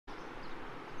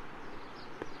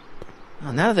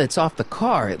Oh, now that it's off the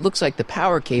car, it looks like the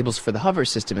power cables for the hover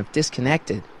system have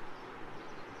disconnected.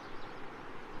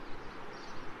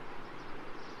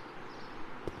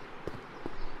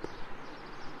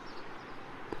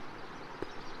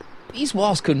 These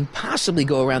walls couldn't possibly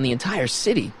go around the entire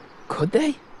city, could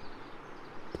they?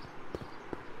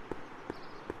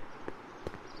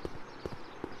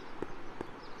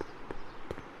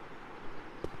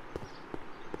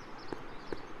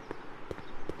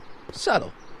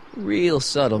 Subtle. Real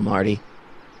subtle, Marty.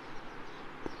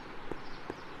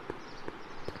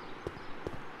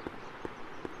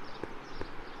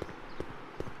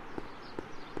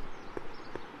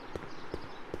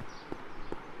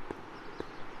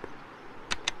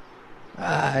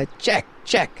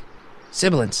 Check.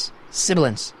 Sibilance.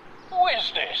 Who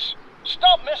is this?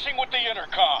 Stop messing with the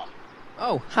intercom.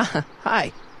 Oh,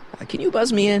 hi. Can you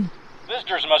buzz me in?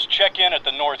 Visitors must check in at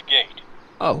the North Gate.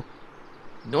 Oh,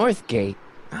 North Gate?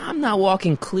 I'm not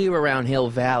walking clear around Hill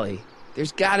Valley.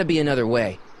 There's gotta be another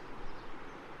way.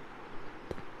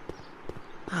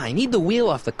 I need the wheel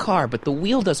off the car, but the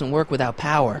wheel doesn't work without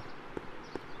power.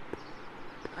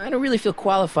 I don't really feel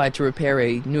qualified to repair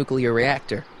a nuclear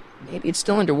reactor. Maybe it's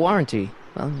still under warranty.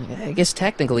 Well, I guess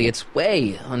technically it's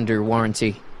way under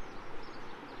warranty.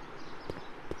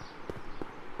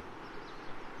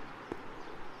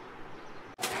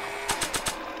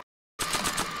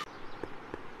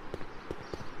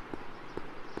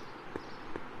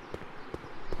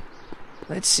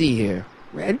 Let's see here.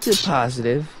 Red to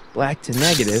positive, black to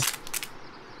negative.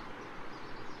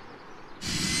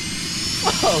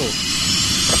 Whoa!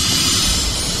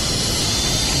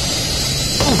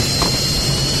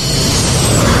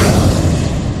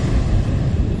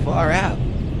 Far out.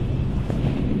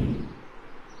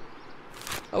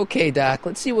 Okay, Doc,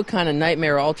 let's see what kind of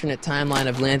nightmare alternate timeline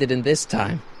I've landed in this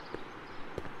time.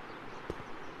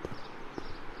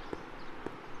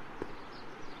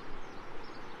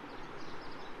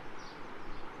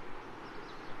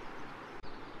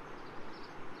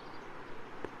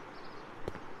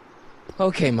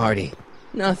 Okay, Marty.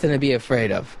 Nothing to be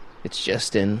afraid of. It's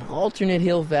just an alternate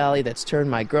Hill Valley that's turned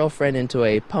my girlfriend into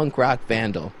a punk rock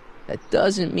vandal. That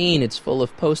doesn't mean it's full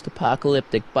of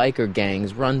post-apocalyptic biker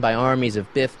gangs run by armies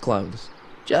of Biff clones.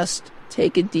 Just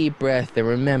take a deep breath and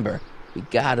remember, we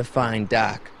gotta find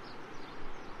Doc.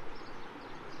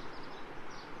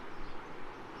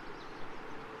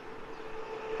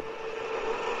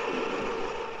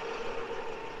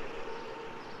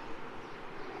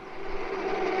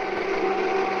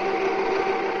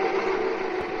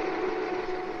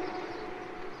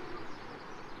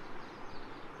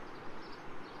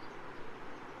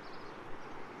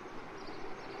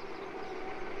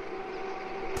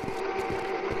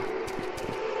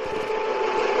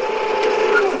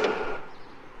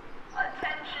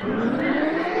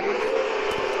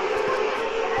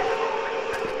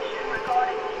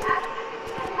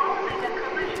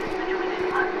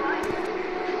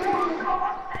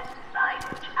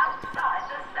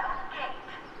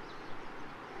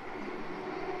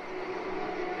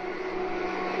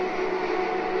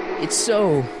 It's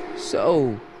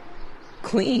so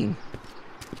clean.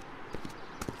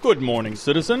 Good morning,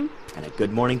 citizen. And a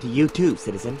good morning to you too,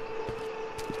 citizen.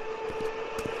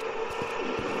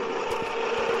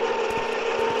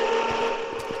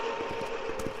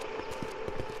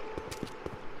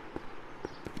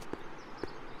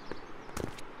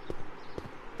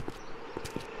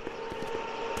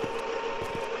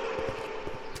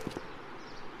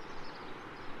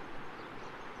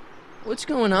 What's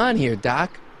going on here,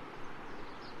 Doc?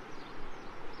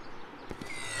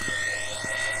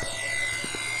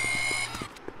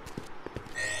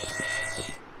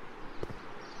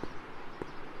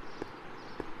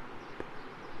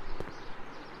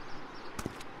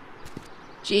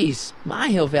 Jeez, my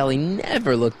Hill Valley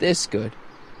never looked this good.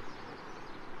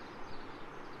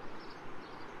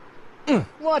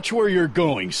 Watch where you're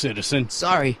going, citizen.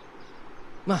 Sorry.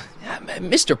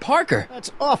 Mr. Parker!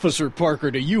 That's Officer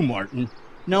Parker to you, Martin.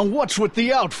 Now what's with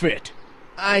the outfit?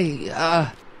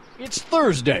 It's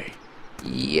Thursday.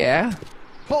 Yeah?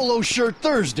 Polo shirt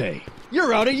Thursday.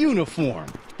 You're out of uniform.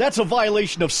 That's a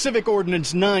violation of Civic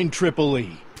Ordinance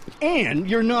 9EEE. And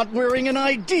you're not wearing an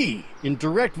ID, in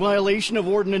direct violation of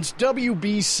Ordinance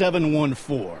WB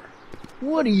 714.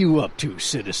 What are you up to,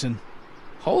 citizen?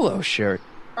 Polo shirt.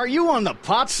 Are you on the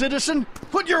pot, citizen?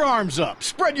 Put your arms up.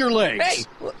 Spread your legs. Hey,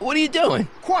 what are you doing?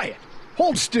 Quiet.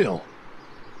 Hold still.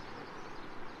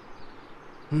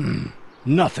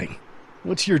 Nothing.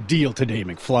 What's your deal today,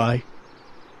 McFly?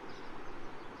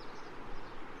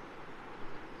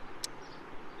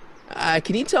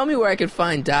 Can you tell me where I can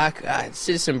find Doc,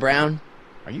 Citizen Brown?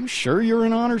 Are you sure you're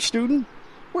an honor student?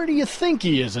 Where do you think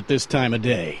he is at this time of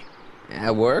day?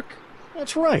 At work?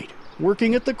 That's right,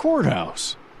 working at the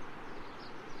courthouse.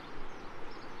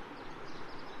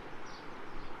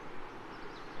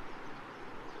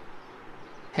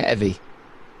 Heavy.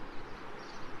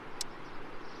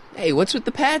 Hey, what's with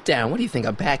the pat down? What do you think,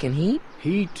 I'm packing heat?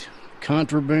 Heat,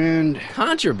 contraband,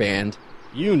 Contraband?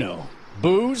 you know.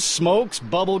 Booze, smokes,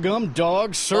 bubblegum,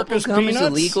 dogs, circus Bubblegum peanuts. is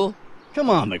illegal? Come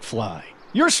on, McFly.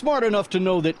 You're smart enough to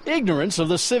know that ignorance of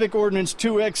the Civic Ordinance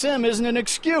 2XM isn't an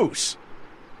excuse.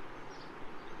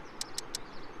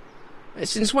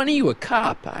 Since when are you a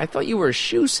cop? I thought you were a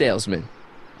shoe salesman.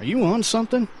 Are you on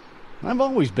something? I've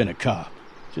always been a cop,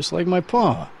 just like my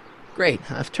pa.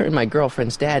 Great, I've turned my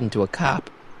girlfriend's dad into a cop.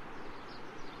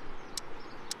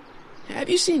 Have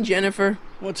you seen Jennifer?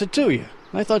 What's it to you?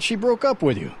 I thought she broke up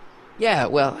with you. Yeah,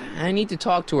 well, I need to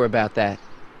talk to her about that.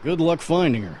 Good luck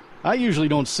finding her. I usually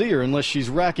don't see her unless she's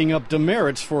racking up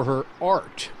demerits for her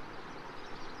art.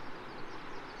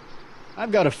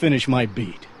 I've got to finish my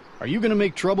beat. Are you going to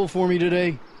make trouble for me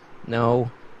today? No.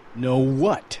 No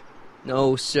what?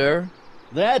 No, sir.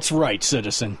 That's right,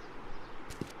 citizen.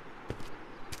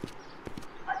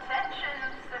 Attention,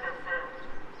 citizens.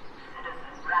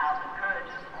 Citizen Brown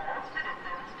encourages all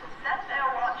citizens to set their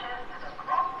watches to the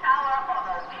clock tower on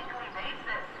a weekly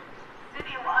basis.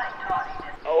 Citywide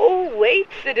tardiness. Oh, wait,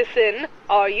 citizen.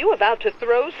 Are you about to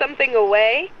throw something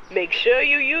away? Make sure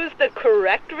you use the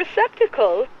correct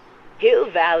receptacle.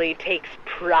 Hill Valley takes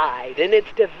pride in its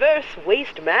diverse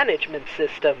waste management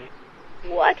system.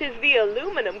 What is the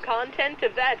aluminum content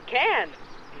of that can?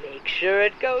 Make sure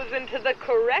it goes into the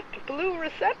correct blue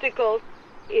receptacle.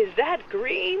 Is that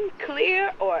green,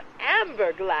 clear, or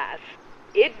amber glass?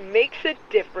 It makes a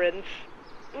difference.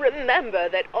 Remember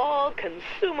that all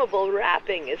consumable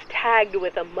wrapping is tagged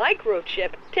with a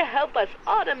microchip to help us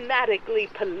automatically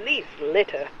police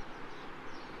litter.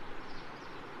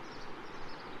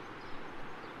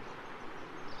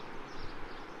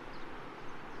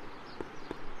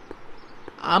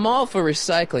 I'm all for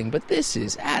recycling, but this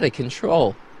is out of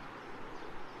control.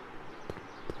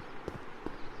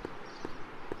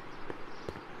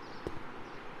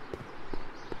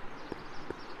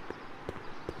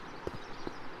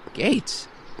 Gates?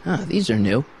 Ah, these are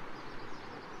new.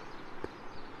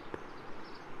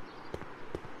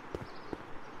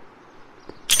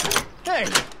 Hey,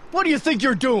 what do you think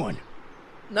you're doing?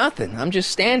 Nothing, I'm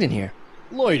just standing here.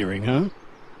 Loitering, huh?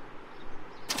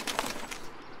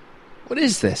 What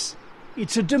is this?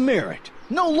 It's a demerit.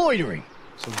 No loitering.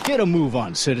 So get a move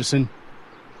on, citizen.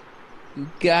 You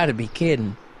gotta be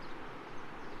kidding.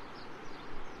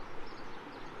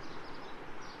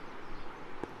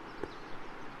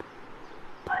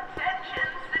 Attention,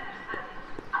 citizens.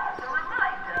 As a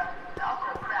reminder,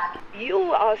 knuckle cracking. You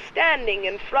are standing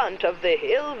in front of the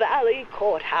Hill Valley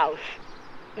Courthouse.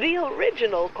 The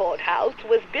original courthouse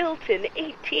was built in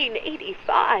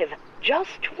 1885,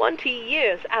 just 20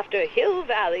 years after Hill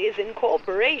Valley's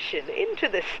incorporation into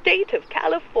the state of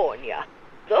California.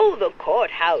 Though the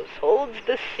courthouse holds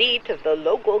the seat of the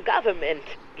local government,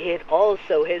 it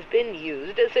also has been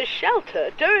used as a shelter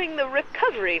during the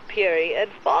recovery period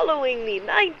following the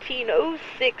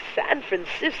 1906 San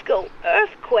Francisco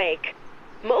earthquake.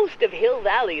 Most of Hill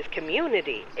Valley's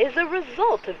community is a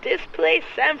result of displaced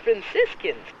San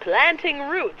Franciscans planting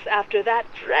roots after that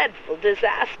dreadful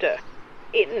disaster.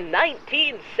 In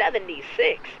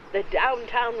 1976, the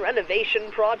downtown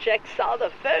renovation project saw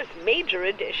the first major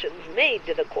additions made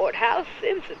to the courthouse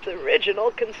since its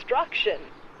original construction.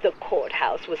 The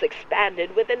courthouse was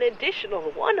expanded with an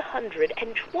additional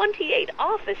 128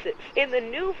 offices in the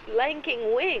new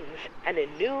flanking wings, and a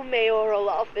new mayoral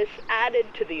office added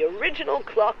to the original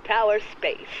clock tower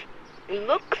space.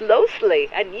 Look closely,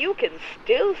 and you can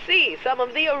still see some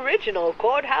of the original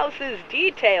courthouse's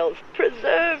details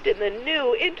preserved in the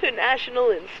new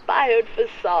international-inspired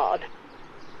facade.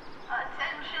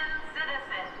 Attention,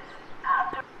 citizens.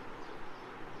 After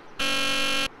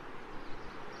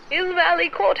Hill Valley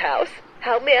Courthouse.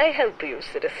 How may I help you,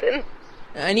 citizen?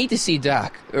 I need to see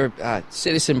Doc, or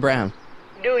Citizen Brown.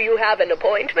 Do you have an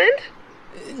appointment?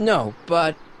 No,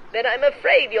 but Then I'm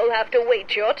afraid you'll have to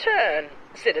wait your turn.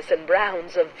 Citizen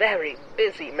Brown's a very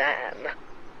busy man.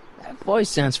 that voice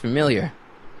sounds familiar.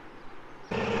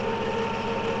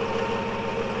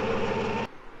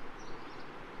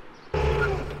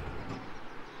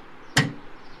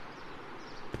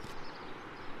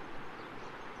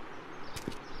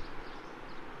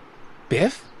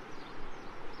 Biff?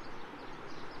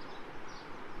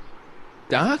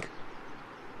 Doc?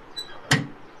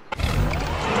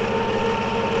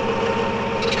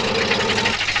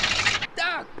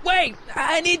 Doc, Wait!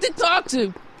 I need to talk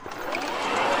to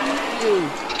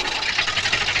you.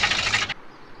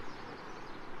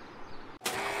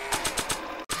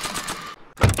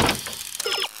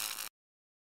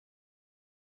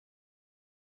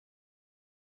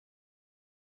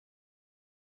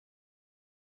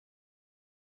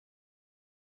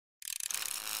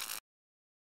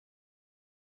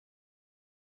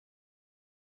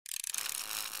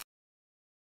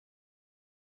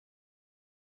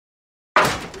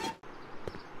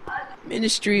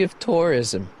 Ministry of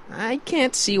Tourism. I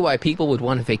can't see why people would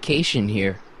want a vacation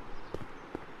here.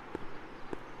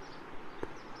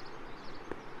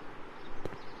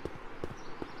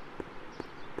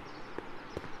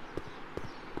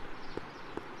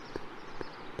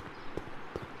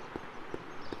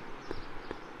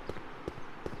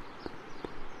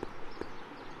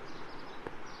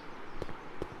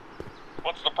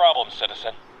 What's the problem,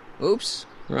 citizen? Oops,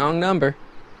 wrong number.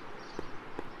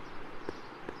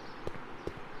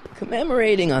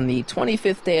 Commemorating on the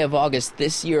 25th day of August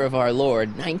this year of our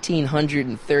Lord,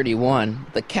 1931,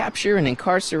 the capture and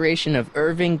incarceration of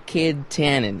Irving Kid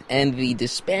Tannen and the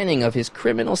disbanding of his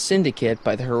criminal syndicate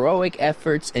by the heroic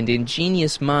efforts and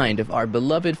ingenious mind of our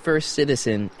beloved first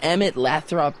citizen, Emmett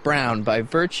Lathrop Brown, by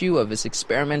virtue of his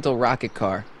experimental rocket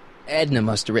car. Edna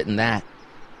must have written that.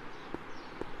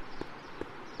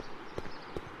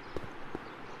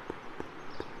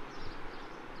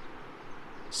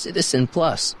 Citizen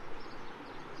Plus.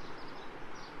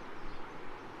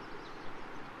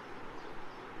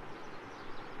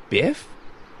 Biff?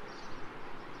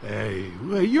 Hey,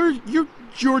 you're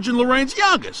George and Lorraine's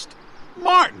youngest.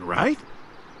 Martin, right?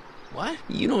 What?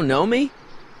 You don't know me?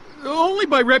 Only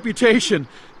by reputation.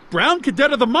 Brown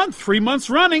Cadet of the Month, 3 months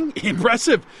running.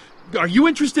 Impressive. Are you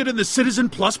interested in the Citizen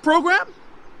Plus program?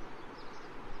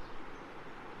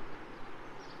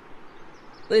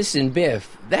 Listen,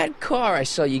 Biff, that car I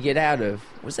saw you get out of,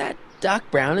 was that Doc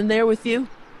Brown in there with you?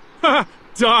 Ha!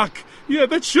 Doc. Yeah,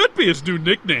 that should be his new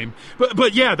nickname.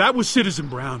 But yeah, that was Citizen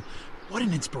Brown. What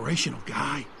an inspirational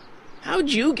guy. How'd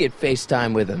you get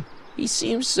FaceTime with him? He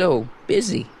seems so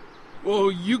busy. Well,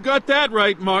 you got that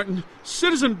right, Martin.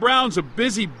 Citizen Brown's a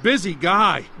busy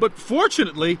guy. But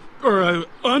fortunately, or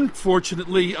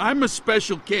unfortunately, I'm a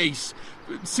special case.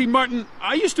 See, Martin,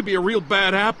 I used to be a real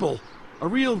bad apple. A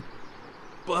real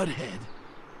butthead.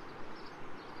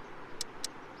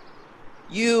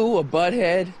 You, a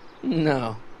butthead?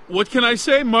 No. What can I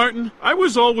say, Martin? I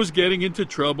was always getting into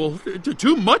trouble.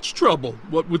 Too much trouble.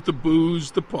 What with the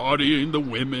booze, the partying, the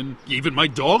women. Even my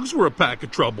dogs were a pack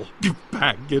of trouble.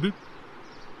 Pack, get it?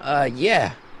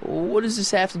 Yeah. What does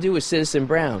this have to do with Citizen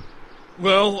Brown?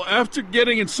 Well, after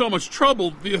getting in so much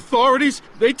trouble, the authorities,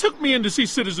 they took me in to see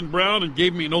Citizen Brown and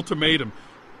gave me an ultimatum.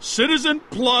 Citizen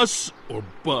Plus or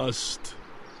bust.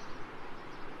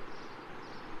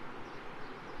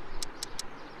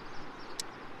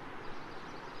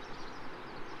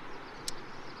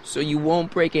 So you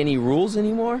won't break any rules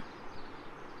anymore?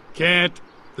 Can't.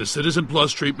 The Citizen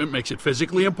Plus treatment makes it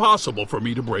physically impossible for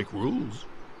me to break rules.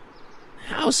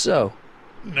 How so?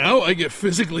 Now I get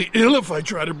physically ill if I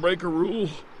try to break a rule.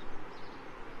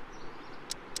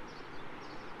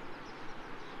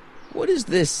 What is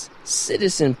this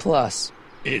Citizen Plus?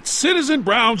 It's Citizen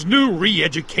Brown's new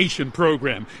re-education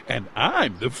program, and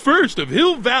I'm the first of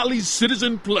Hill Valley's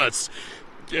Citizen Plus.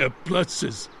 Plus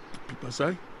is...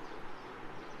 Sorry?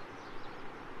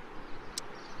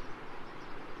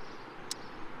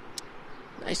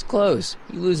 Nice clothes.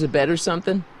 You lose a bet or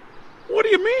something? What do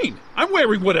you mean? I'm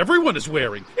wearing what everyone is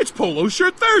wearing. It's Polo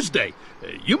Shirt Thursday.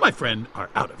 You, my friend, are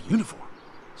out of uniform.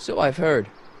 So I've heard.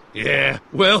 Yeah,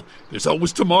 well, there's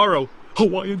always tomorrow.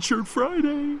 Hawaiian Shirt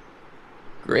Friday.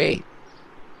 Great.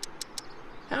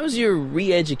 How's your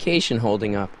re-education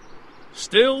holding up?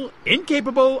 Still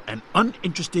incapable and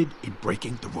uninterested in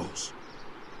breaking the rules.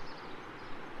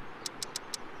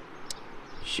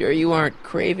 Sure you aren't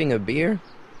craving a beer?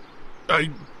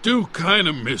 I do kind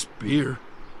of miss beer.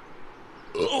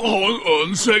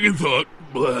 On second thought,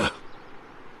 blah.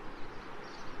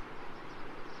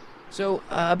 So,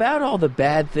 about all the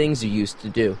bad things you used to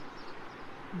do.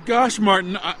 Gosh,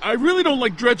 Martin, I really don't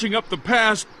like dredging up the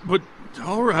past, but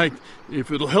all right,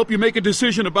 if it'll help you make a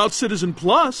decision about Citizen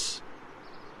Plus.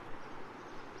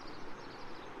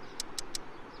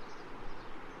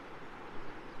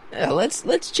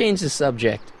 Let's change the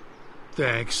subject.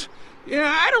 Thanks.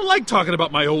 Yeah, I don't like talking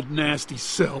about my old nasty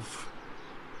self.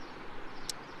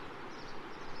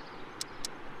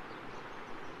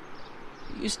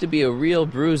 You used to be a real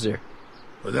bruiser.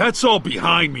 But that's all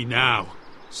behind me now.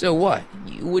 So what?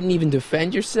 You wouldn't even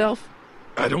defend yourself?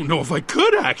 I don't know if I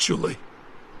could, actually.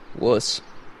 Wuss.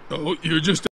 Oh, you're just